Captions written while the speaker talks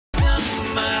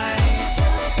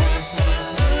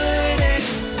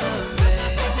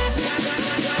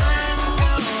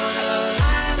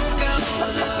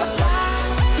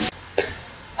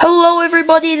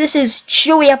everybody, this is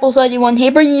Chewy Apple 31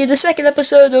 here, bringing you the second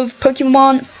episode of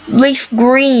Pokemon Leaf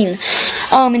Green.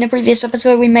 In the previous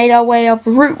episode we made our way up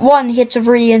Route 1 here to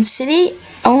Viridian City,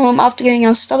 after getting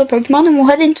our starter Pokemon, and we'll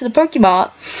head into the Pokemart.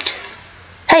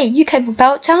 Hey, you came from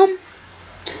Pallet Town?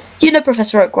 You know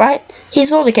Professor Oak, right?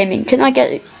 His order came in. Can I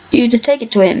get you to take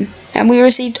it to him? And we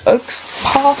received Oak's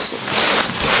parcel.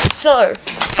 So,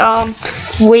 now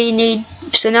we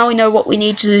know what we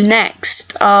need to do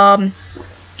next.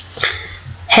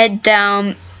 Head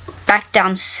back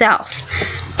down south,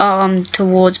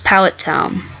 towards Pallet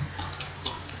Town.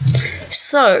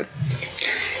 So,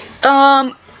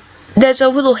 there's a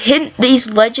little hint,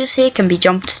 these ledges here can be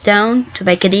jumped down to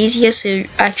make it easier. So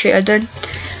actually I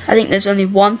think there's only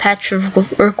one patch of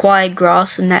required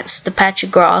grass, and that's the patch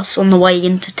of grass on the way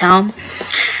into town.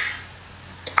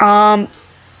 The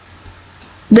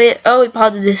early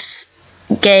part of this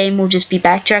game will just be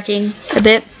backtracking a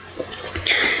bit.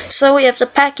 So we have the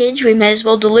package, we may as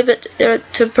well deliver it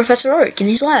to Professor Oak in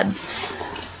his lab.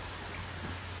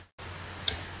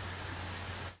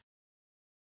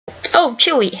 Oh,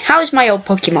 Chewy, how is my old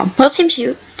Pokemon? Well, it seems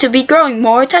to be growing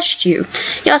more attached to you.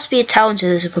 You must be a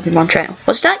talented as a Pokemon trainer.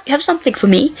 What's that? You have something for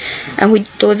me? And we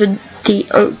delivered the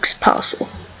Oak's parcel.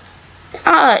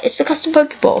 Ah, it's the custom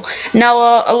Pokeball. Now,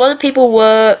 a lot of people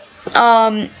were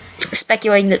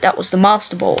speculating that was the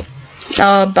Master Ball.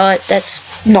 But that's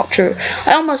not true.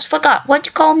 I almost forgot. What'd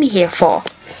you call me here for?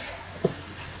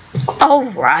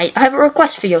 Alright, I have a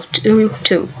request for you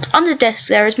too. On the desk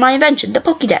there is my invention, the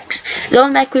pokedex. It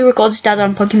automatically records data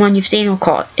on Pokemon you've seen or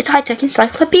caught. It's a high-tech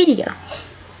encyclopedia.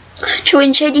 Chewy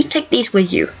and Shady, take these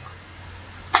with you.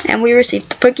 And we received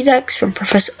the pokedex from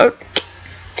Professor Oak.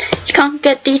 You can't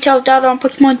get detailed data on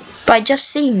Pokemon by just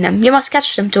seeing them. You must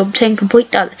catch them to obtain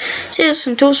complete data. So here's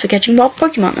some tools for catching wild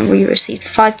Pokemon, and we received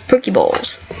 5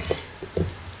 Pokeballs.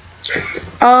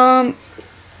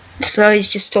 So he's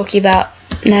just talking about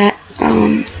that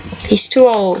he's too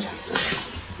old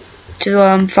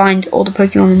to find all the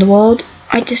Pokemon in the world.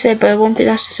 I just said, but it won't be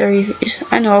necessary.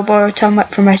 I know, I'll borrow a town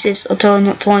map from my sis. I'll tell her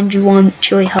not to find you one.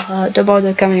 Chewy, haha. Don't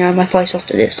bother coming around my place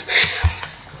after this.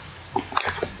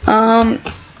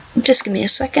 Just give me a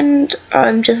second.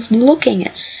 I'm just looking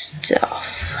at stuff.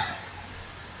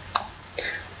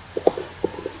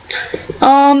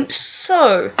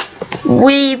 So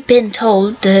we've been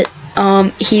told that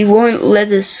he won't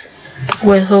let us.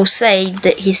 Well, he'll say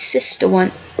that his sister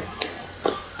won't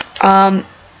let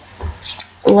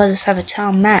us have a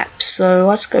town map. So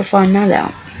let's go find that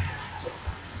out.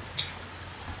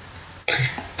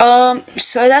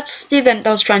 So that's the event I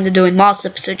was trying to do in last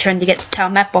episode, trying to get the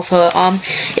town map off her.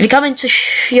 If you come into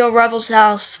your rival's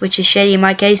house, which is Shady in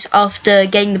my case, after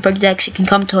getting the Pokedex, you can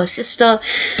come to her sister,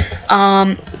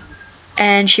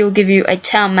 and she'll give you a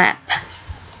town map.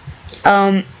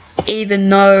 Even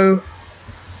though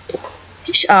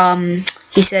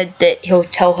he said that he'll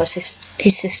tell his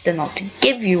sister not to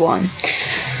give you one.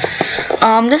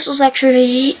 This was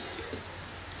actually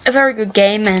a very good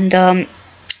game, and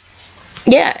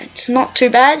yeah, it's not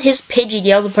too bad. Here's Pidgey,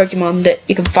 the other Pokemon that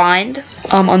you can find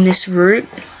on this route.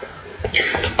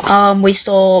 We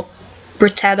saw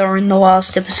Brittata in the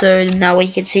last episode, and now we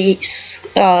can see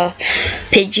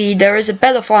Pidgey. There is a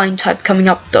better flying type coming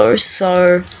up though,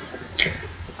 so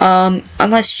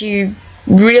unless you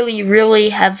really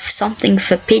have something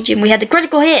for Pidgey. We had a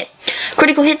critical hit.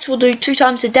 Critical hits will do 2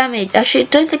 times the damage. Actually, I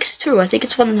don't think it's 2. I think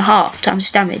it's 1.5 times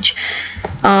damage.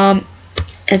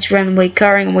 It's randomly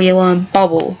occurring, and we learn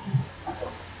Bubble.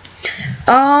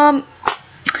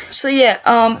 So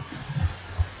yeah,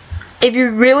 if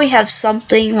you really have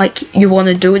something like you want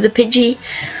to do with the Pidgey,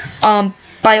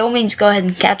 by all means go ahead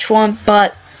and catch one,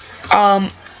 but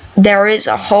there is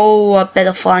a whole lot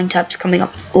better flying types coming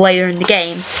up later in the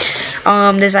game.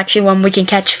 There's actually one we can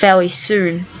catch fairly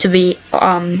soon, to be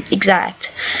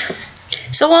exact.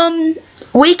 So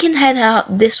we can head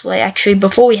out this way. Actually,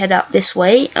 before we head out this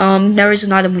way, there is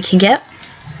an item we can get.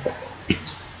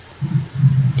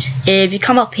 If you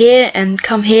come up here and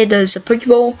come here, there's a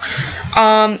Pokeball,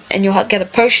 and you'll get a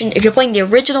potion. If you're playing the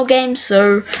original game,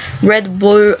 so red,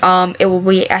 blue, it will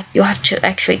be. You'll have to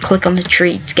actually click on the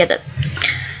tree to get it.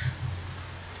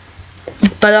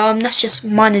 But that's just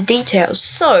minor details.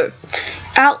 So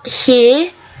out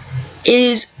here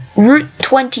is Route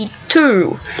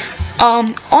 22.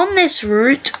 On this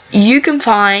route you can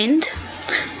find,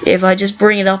 if I just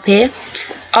bring it up here,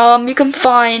 you can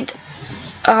find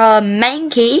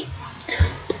Mankey.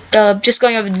 Just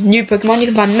going over the new Pokemon, you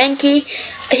can find Mankey.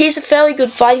 He's a fairly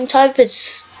good fighting type.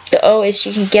 It's the OS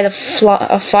you can get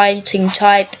a fighting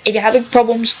type. If you're having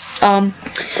problems,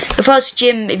 the first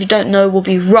gym, if you don't know, will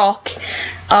be Rock.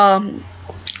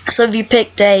 So if you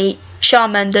picked a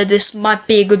Charmander, this might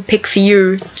be a good pick for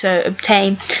you to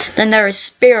obtain. Then there is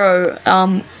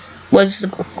Spearow, was the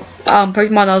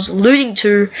Pokemon I was alluding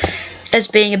to as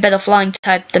being a better flying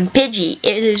type than Pidgey.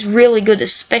 It is really good,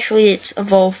 especially its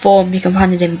evolved form. You can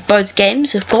find it in both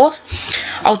games, of course.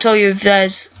 I'll tell you if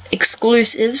there's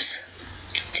exclusives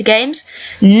to games.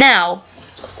 Now,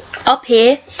 up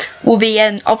here will be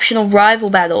an optional rival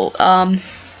battle.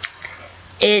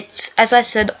 It's, as I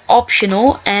said,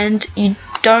 optional, and you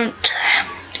don't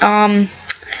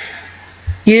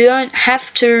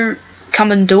have to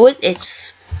come and do it.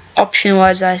 It's optional,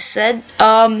 as I said.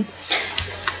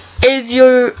 If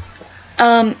you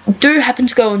do happen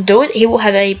to go and do it, he will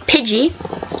have a Pidgey,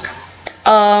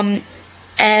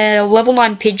 a level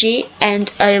 9 Pidgey,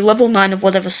 and a level 9 of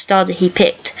whatever starter he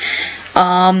picked.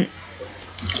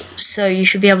 So you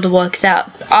should be able to work it out.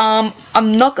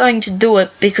 I'm not going to do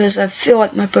it because I feel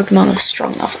like my Pokemon are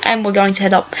strong enough, and we're going to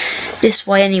head up this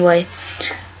way anyway.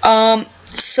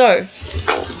 So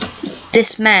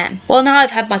this man. Well, now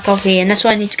I've had my coffee, and that's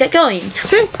why I need to get going.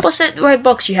 What's that red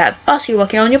box you have? I see you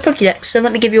working on your pokedex, so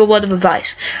let me give you a word of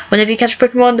advice. Whenever you catch a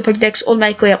Pokemon, the pokedex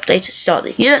automatically updates its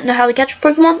starter. You don't know how to catch a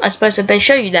Pokemon? I suppose I better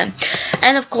show you then.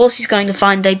 And of course, he's going to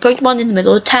find a Pokemon in the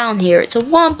middle of town here. It's a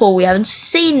Wurmple. We haven't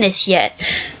seen this yet.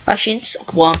 Actually, it's a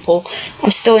Wurmple.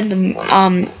 I'm still in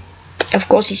the, of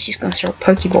course, he's just going to throw a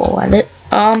Pokeball at it.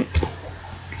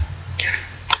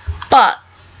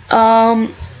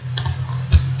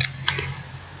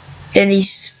 And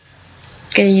he's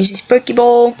gonna use his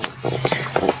Pokeball,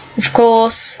 of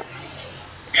course.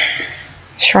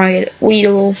 Try it,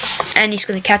 Weedle, and he's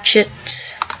gonna catch it.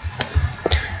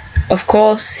 Of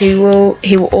course, he will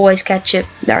always catch it.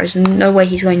 There is no way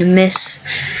he's going to miss.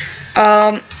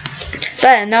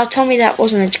 There, now tell me that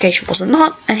wasn't education, was it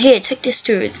not? And here, take this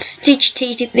too. It's Teach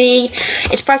TTV.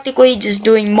 It's practically just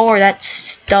doing more of that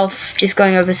stuff, just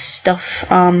going over stuff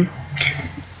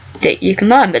that you can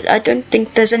learn, but I don't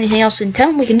think there's anything else in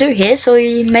town we can do here, so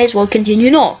you may as well continue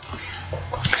north.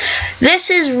 This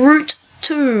is Route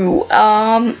 2.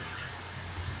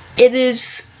 It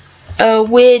is a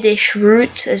weirdish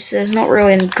route, as there's not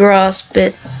really any grass,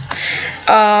 but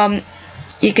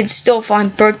you can still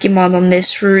find Pokemon on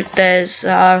this route. There's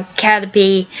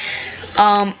Caterpie.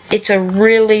 It's a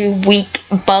really weak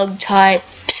bug type,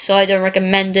 so I don't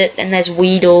recommend it. And there's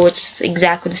Weedle, it's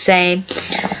exactly the same.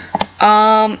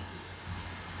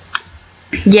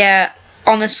 Yeah,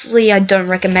 honestly, I don't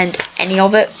recommend any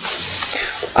of it.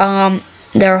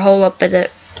 There are a whole lot better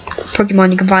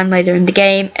Pokemon you can find later in the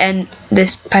game, and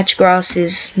this patch of grass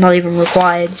is not even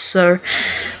required, so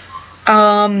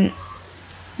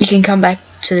you can come back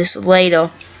to this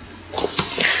later.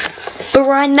 But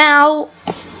right now,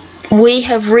 we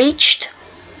have reached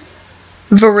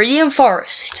Viridian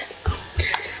Forest.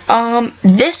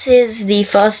 This is the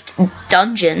first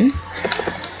dungeon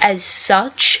as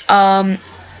such.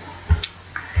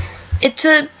 It's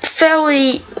a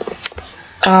fairly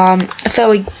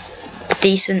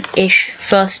decent-ish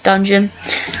first dungeon.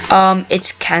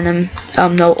 It's canon.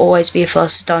 There'll always be a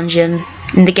first dungeon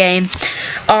in the game.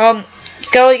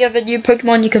 Going over new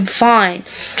Pokemon you can find.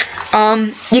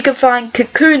 You can find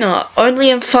Kakuna. Only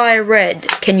in Fire Red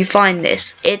can you find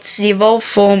this. It's the evolved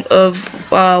form of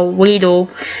Weedle.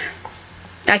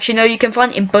 Actually, no, you can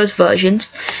find it in both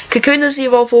versions. Kakuna's the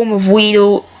evolved form of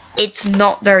Weedle. It's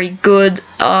not very good.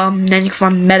 Then you can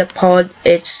find Metapod.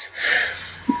 It's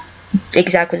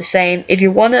exactly the same. If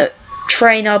you want to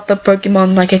train up a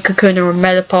Pokemon like a Kakuna or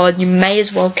Metapod, you may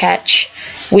as well catch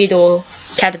Weedle or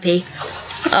Caterpie.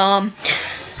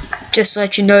 Just to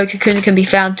let you know, Kakuna can be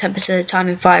found 10% of the time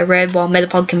in Fire Red, while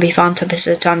Metapod can be found 10% of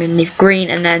the time in Leaf Green,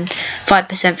 and then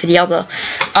 5% for the other.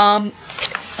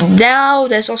 Now,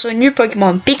 there's also a new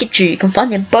Pokemon, Pikachu. You can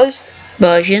find it in both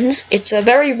versions. It's a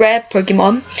very rare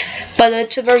Pokemon, but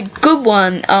it's a very good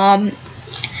one.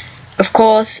 Of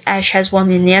course, Ash has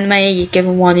one in the anime. You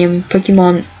given one in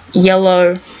Pokemon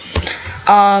Yellow.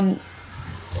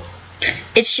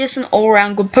 It's just an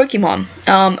all-around good Pokemon.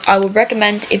 I would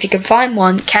recommend, if you can find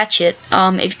one, catch it.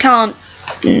 If you can't,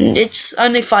 it's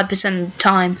only 5% of the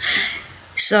time.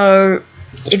 So,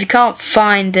 if you can't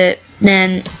find it,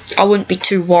 then I wouldn't be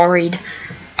too worried.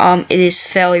 It is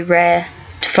fairly rare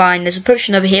to find. There's a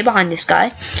potion over here behind this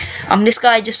guy. This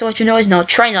guy, just to let you know, is not a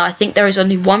trainer. I think there is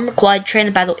only one required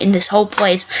trainer battle in this whole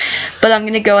place, but I'm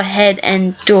going to go ahead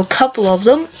and do a couple of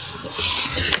them.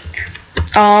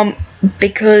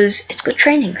 Because it's good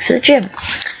training for the gym.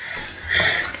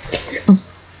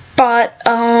 But,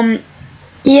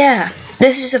 yeah,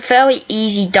 this is a fairly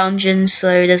easy dungeon,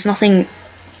 so there's nothing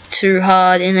too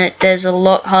hard in it. There's a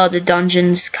lot harder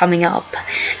dungeons coming up.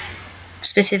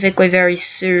 specifically very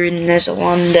soon. There's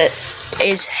one that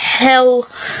is hell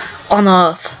on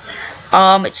earth.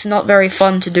 It's not very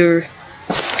fun to do,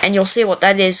 and you'll see what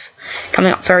that is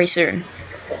coming up very soon.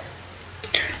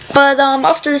 But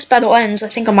after this battle ends, I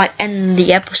think I might end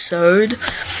the episode.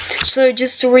 So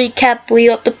just to recap, we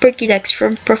got the pokedex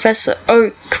from Professor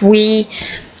Oak. We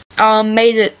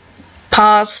made it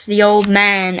past the old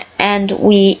man, and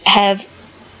we have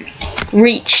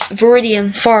reached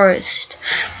Viridian Forest.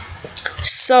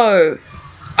 So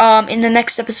in the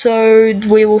next episode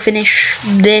we will finish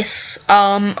this.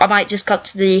 I might just cut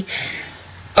to the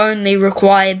only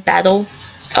required battle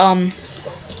of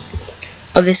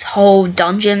this whole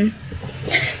dungeon,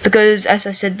 because as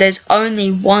I said, there's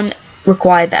only one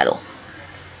required battle.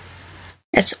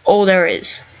 That's all there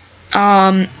is.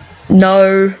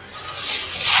 No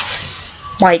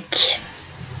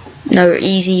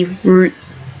easy route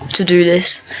to do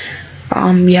this.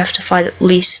 You have to fight at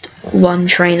least one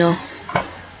trainer.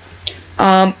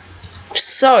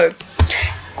 So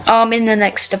in the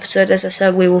next episode, as I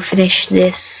said, we will finish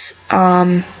this.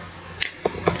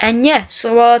 And yeah,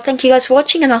 so thank you guys for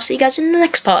watching, and I'll see you guys in the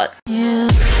next part. Yeah.